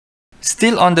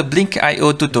Still on the Blynk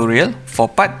IO tutorial, for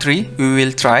part 3, we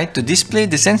will try to display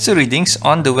the sensor readings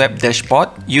on the web dashboard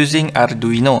using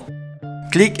Arduino.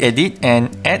 Click Edit and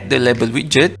add the label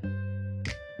widget.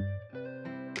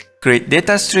 Create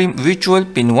data stream virtual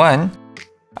pin 1.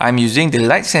 I'm using the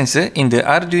light sensor in the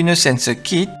Arduino Sensor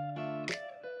Kit.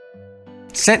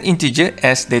 Set integer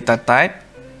as data type.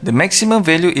 The maximum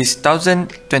value is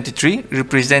 1023,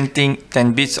 representing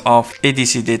 10 bits of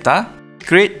ADC data.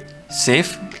 Create,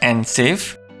 save and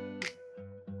save.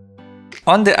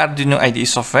 On the Arduino IDE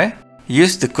software,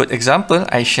 use the code example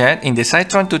I shared in the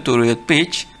Cytron tutorial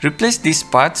page. Replace these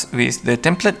parts with the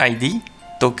template ID,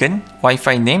 token,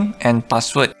 Wi-Fi name and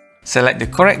password. Select the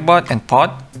correct board and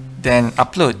port, then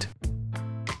upload.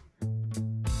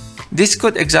 This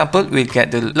code example will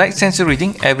get the light sensor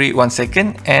reading every 1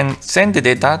 second and send the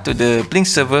data to the Blynk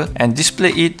server and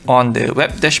display it on the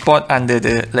web dashboard under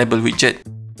the label widget.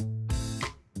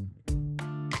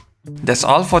 That's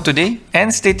all for today,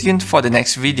 and stay tuned for the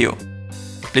next video.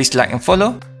 Please like and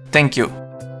follow. Thank you.